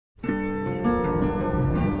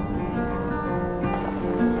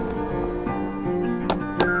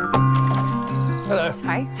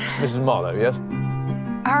Mrs. Marlowe, yes?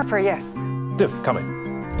 Harper, yes. Do, come in.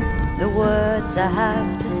 The words I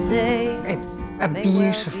have to say. It's a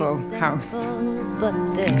beautiful house. But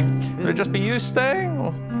they're true. Would it just be you staying,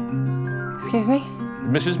 or Excuse me?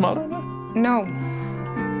 Mrs. Marlowe? No? No.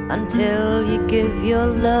 Until you give your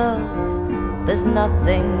love, there's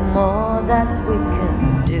nothing more that we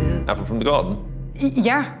can do. Apple from the garden?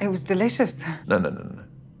 Yeah, it was delicious. No.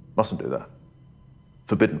 Mustn't do that.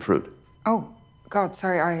 Forbidden fruit. Oh, God,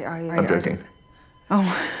 sorry, I'm joking.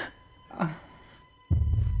 Oh.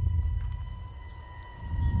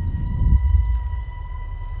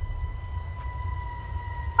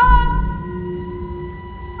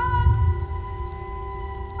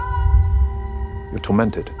 You're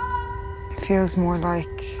tormented. It feels more like...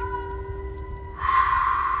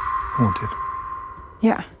 Haunted.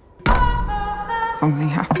 Yeah. Something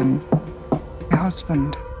happened. My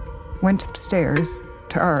husband went upstairs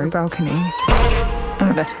to our balcony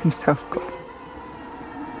and let himself go.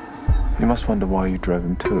 You must wonder why you drove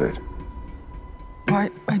him to it. Why,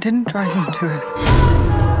 I didn't drive him to it.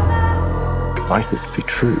 I thought it'd be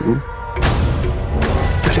true.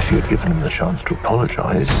 But if you'd given him the chance to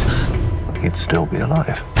apologize, he'd still be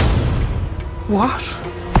alive. What?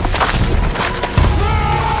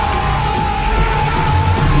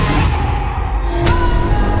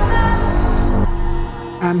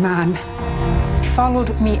 A man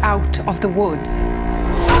followed me out of the woods.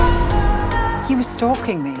 He was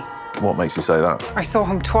stalking me. What makes you say that? I saw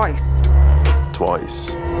him twice. Twice.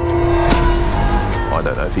 I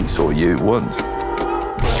don't know if he saw you once.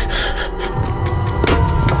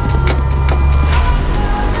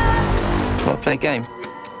 Want to play a game?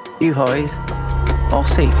 You hide, I'll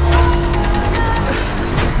seek.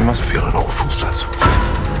 You must feel an awful sense of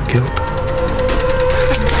guilt.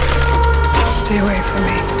 Stay away from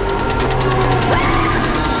me.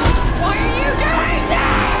 What are you doing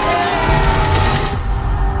now?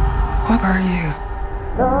 What are you?